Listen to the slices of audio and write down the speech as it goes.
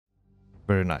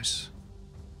Very nice.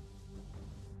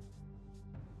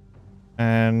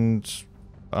 And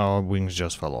our wings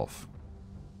just fell off.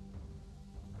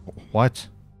 What?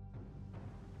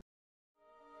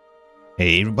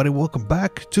 Hey everybody, welcome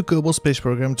back to Kerbal Space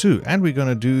Program 2, and we're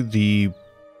gonna do the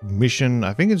mission,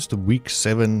 I think it's the week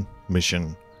 7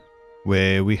 mission,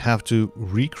 where we have to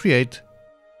recreate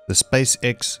the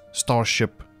SpaceX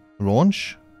Starship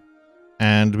launch,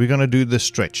 and we're gonna do the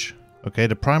stretch. Okay,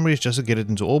 the primary is just to get it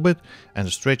into orbit, and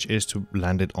the stretch is to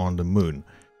land it on the moon.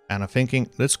 And I'm thinking,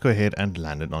 let's go ahead and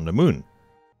land it on the moon.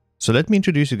 So let me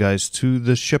introduce you guys to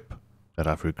the ship that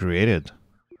I've recreated.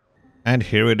 And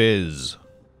here it is.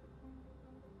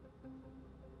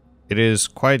 It was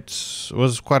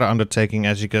quite an undertaking.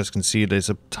 As you guys can see, there's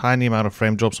a tiny amount of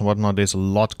frame drops and whatnot. There's a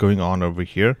lot going on over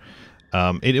here.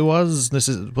 I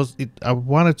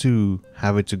wanted to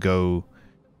have it to go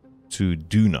to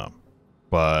Duna,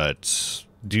 but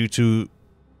due to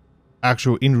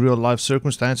actual in real life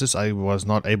circumstances, I was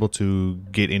not able to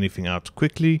get anything out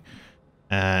quickly,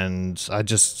 and I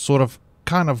just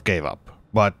kind of gave up.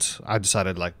 But I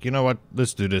decided, like, you know what,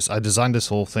 let's do this. I designed this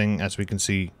whole thing, as we can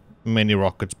see, many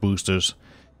rockets, boosters,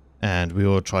 and we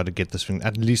will try to get this thing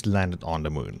at least landed on the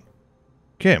moon.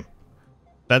 Okay,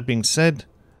 that being said,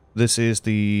 this is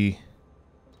the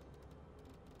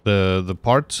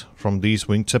part from these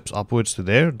wingtips upwards to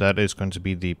there. That is going to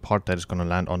be the part that is going to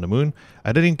land on the moon.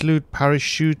 I did include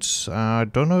parachutes. I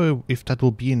don't know if that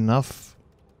will be enough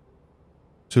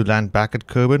to land back at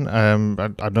Kerbal.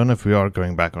 I don't know if we are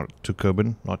going back to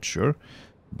Kerbal, not sure,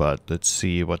 but let's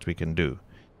see what we can do.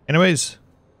 Anyways,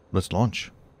 let's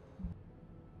launch.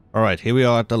 Alright, here we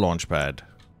are at the launch pad.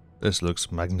 This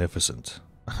looks magnificent.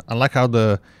 I like how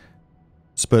the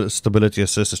stability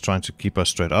assist is trying to keep us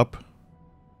straight up.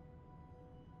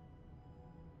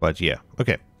 But yeah,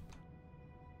 okay.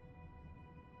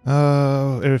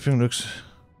 Everything looks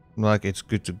like it's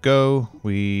good to go.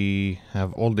 We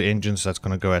have all the engines that's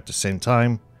going to go at the same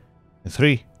time. In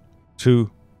 3, 2,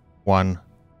 1,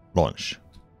 launch.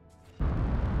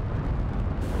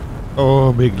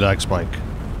 Oh, big lag spike.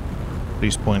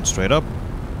 Please point straight up.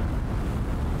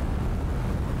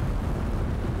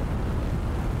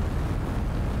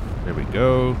 There we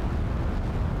go.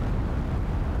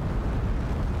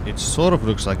 It sort of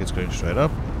looks like it's going straight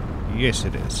up. Yes,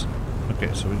 it is.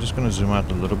 Okay, so we're just going to zoom out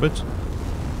a little bit.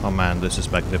 Oh man, this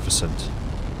is magnificent.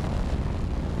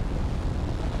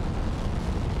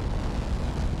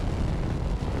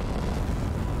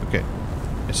 Okay,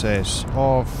 SAS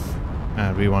off.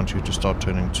 And we want you to start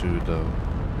turning to the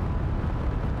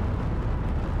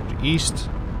east.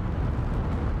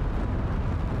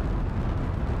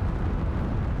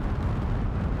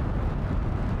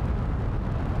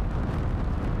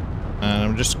 And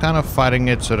I'm just kind of fighting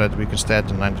it so that we can stay at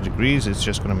the 90 degrees. It's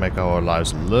just going to make our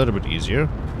lives a little bit easier.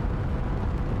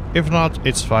 If not,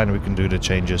 it's fine. We can do the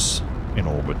changes in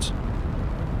orbit.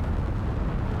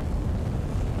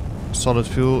 Solid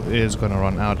fuel is going to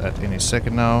run out at any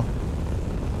second now.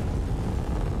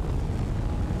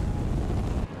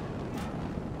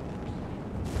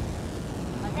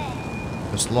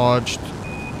 Dislodged.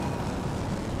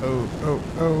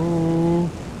 Oh.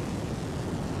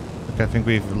 Okay, I think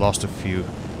we've lost a few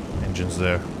engines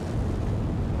there.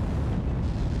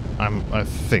 I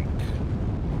think.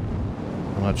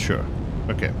 I'm not sure.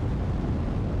 Okay.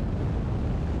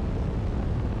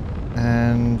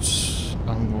 And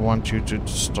I want you to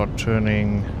start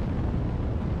turning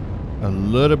a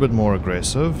little bit more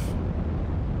aggressive.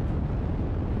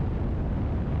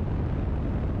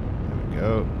 There we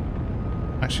go.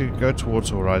 Actually, go towards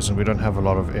the horizon. We don't have a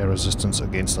lot of air resistance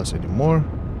against us anymore.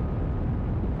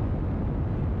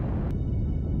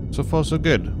 So far, so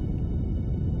good.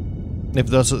 If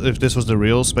this was the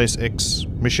real SpaceX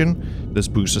mission, this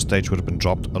booster stage would have been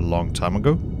dropped a long time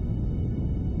ago.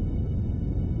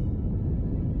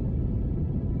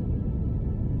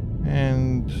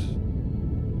 And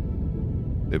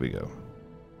there we go.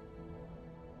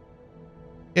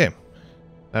 Yeah,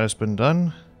 that has been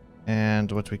done.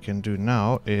 And what we can do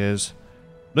now is,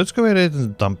 let's go ahead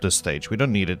and dump this stage. We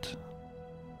don't need it,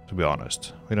 to be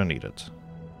honest. We don't need it.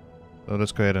 So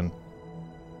let's go ahead and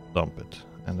dump it.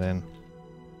 And then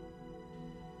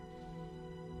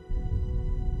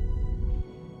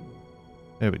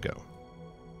there we go.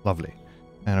 Lovely.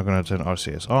 And I'm going to turn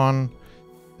RCS on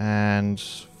and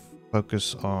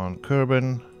focus on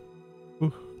Kerbal.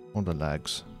 Ooh, all the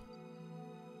lags.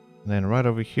 And then right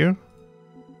over here,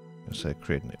 let's say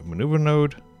create a maneuver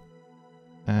node,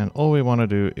 and all we want to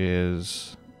do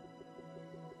is,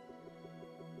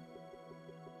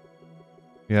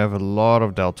 we have a lot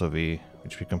of delta V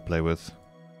which we can play with.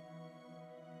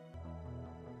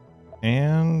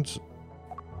 And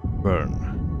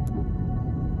burn.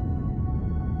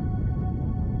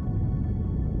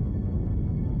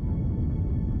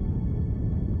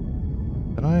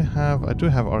 I do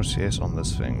have RCS on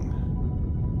this thing.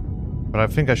 But I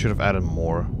think I should have added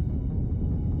more,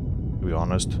 to be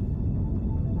honest.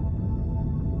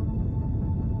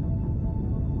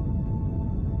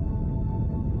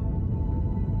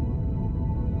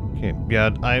 Okay, yeah,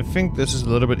 I think this is a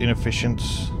little bit inefficient.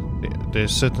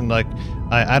 There's certain, like,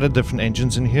 I added different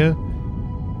engines in here.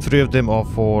 3 of them are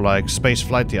for, like, space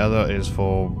flight. The other is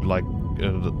for, like, a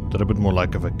little bit more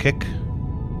like of a kick.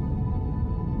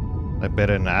 Like,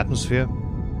 better in the atmosphere.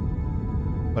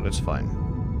 But it's fine.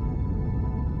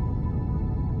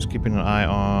 Just keeping an eye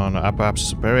on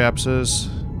apoapsis and periapsis.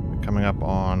 We're coming up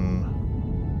on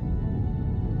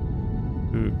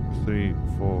 2, 3,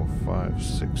 4, 5,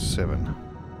 6, 7.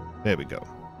 There we go.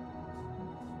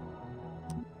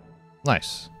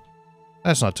 Nice.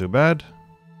 That's not too bad.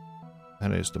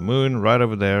 And there's the moon right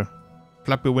over there.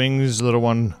 Flap your wings, little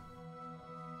one.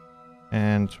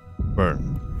 And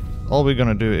burn. All we're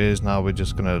gonna do is now we're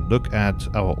just gonna look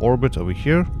at our orbit over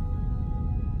here.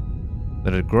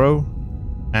 Let it grow.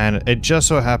 And it just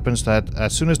so happens that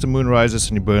as soon as the moon rises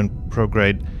and you burn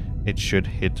prograde, it should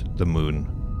hit the moon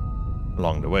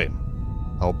along the way.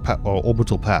 Our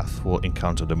orbital path will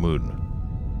encounter the moon.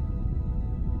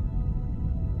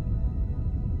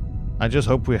 I just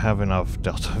hope we have enough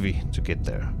Delta V to get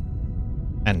there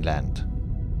and land.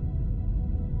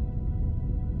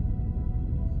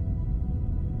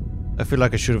 I feel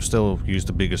like I should have still used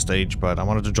the bigger stage, but I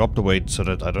wanted to drop the weight so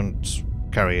that I don't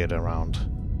carry it around.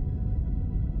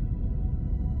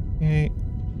 Okay.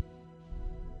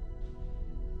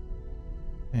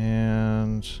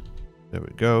 And there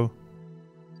we go.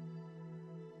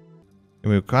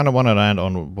 And we kind of want to land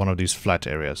on one of these flat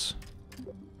areas.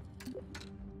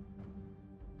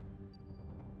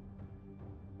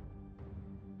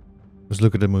 Let's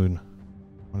look at the moon.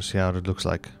 I want to see how it looks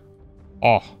like.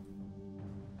 Oh,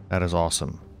 that is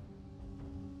awesome.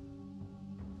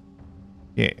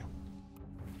 Yeah.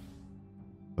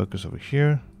 Focus over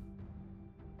here.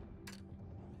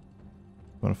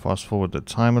 I'm going to fast forward the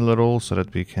time a little so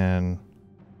that we can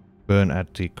burn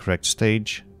at the correct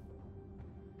stage.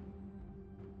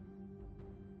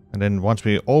 And then once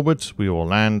we orbit, we will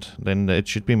land. Then it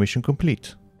should be mission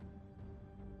complete.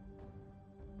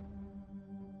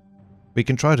 We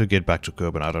can try to get back to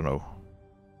Kerbal, I don't know.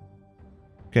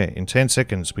 Okay, in 10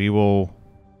 seconds we will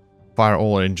fire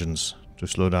all engines to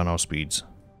slow down our speeds.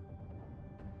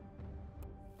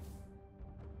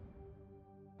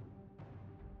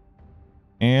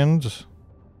 And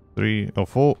 3 or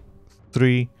 4,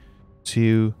 3,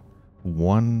 2,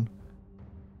 1,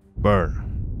 burn.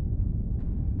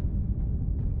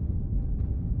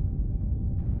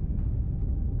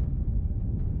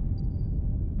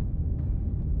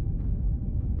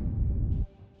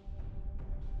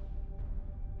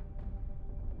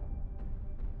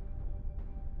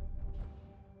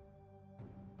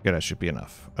 Yeah, that should be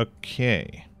enough.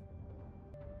 Okay.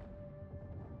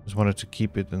 Just wanted to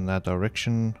keep it in that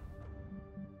direction.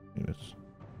 Yes.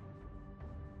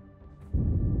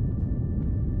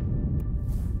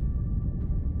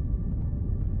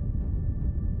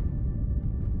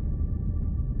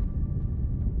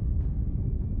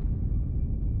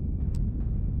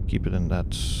 Keep it in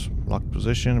that locked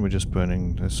position. We're just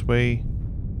burning this way.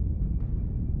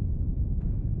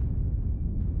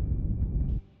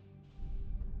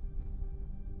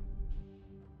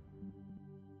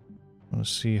 Let's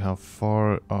see how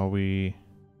far are we.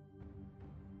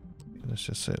 Let's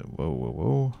just say whoa, whoa,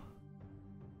 whoa.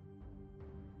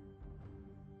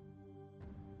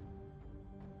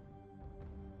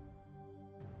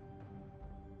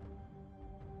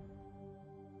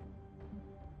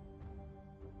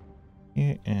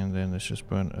 Yeah, and then let's just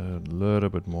burn a little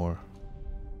bit more.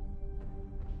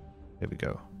 There we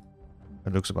go.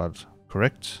 That looks about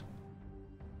correct.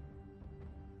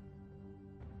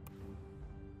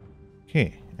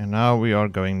 Okay, and now we are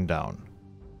going down.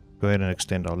 Go ahead and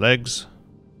extend our legs.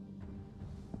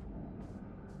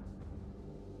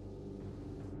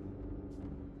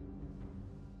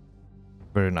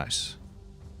 Very nice.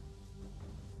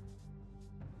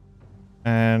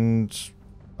 And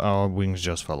our wings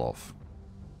just fell off.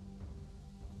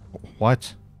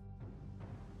 What?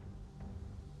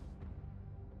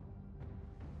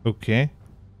 Okay.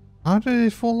 How did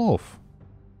it fall off?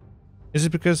 Is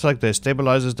it because, like, the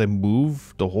stabilizers, they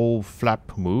move, the whole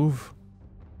flap move?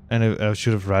 And I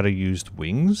should have rather used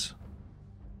wings?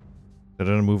 They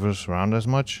don't move us around as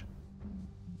much?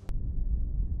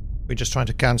 We're just trying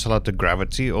to cancel out the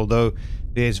gravity, although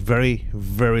There's very,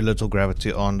 very little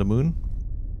gravity on the moon,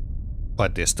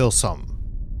 but there's still some.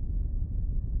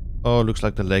 Oh, looks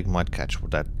like the leg might catch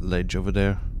that ledge over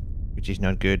there, which is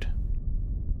not good.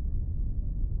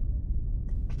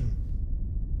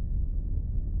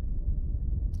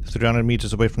 300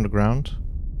 meters away from the ground.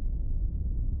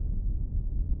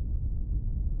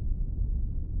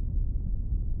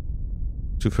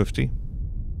 $250.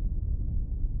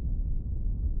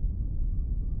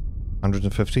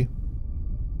 150.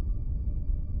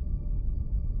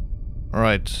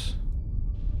 Alright.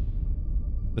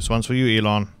 This one's for you,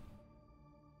 Elon.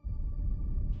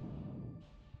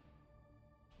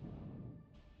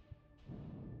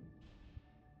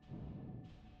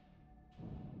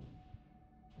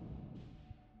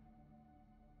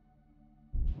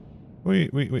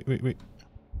 Wait.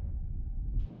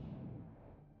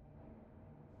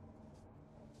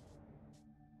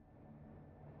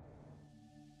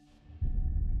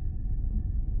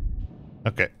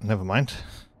 Okay, never mind.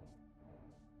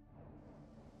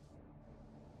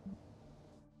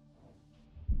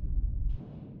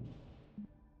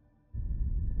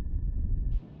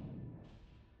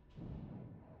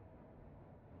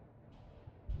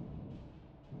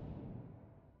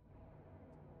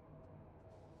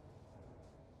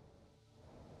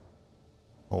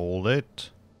 Hold it.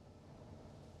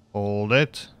 Hold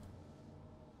it.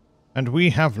 And we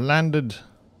have landed.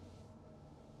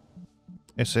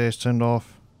 SAS turned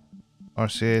off.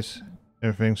 RCS,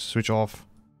 everything switch off.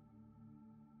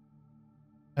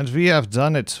 And we have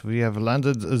done it. We have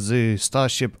landed the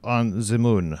Starship on the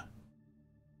moon.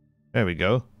 There we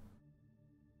go.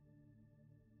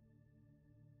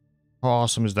 How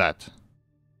awesome is that?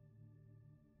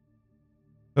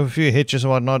 A few hitches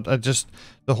and whatnot.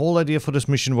 The whole idea for this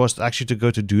mission was actually to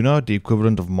go to Duna, the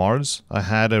equivalent of Mars. I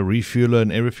had a refueler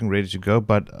and everything ready to go,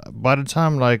 but by the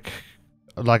time, like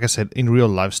I said, in real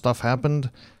life stuff happened,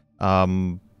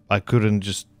 I couldn't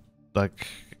just,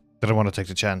 didn't want to take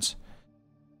the chance.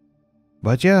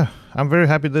 But yeah, I'm very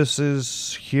happy this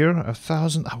is here.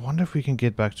 1,000. I wonder if we can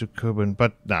get back to Kerbal,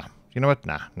 but nah. You know what?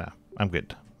 Nah. I'm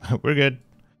good. We're good.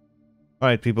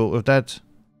 Alright, people, with that,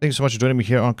 thank you so much for joining me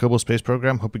here on Kerbal Space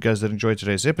Program. Hope you guys did enjoy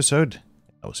today's episode.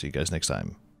 I will see you guys next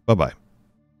time. Bye-bye.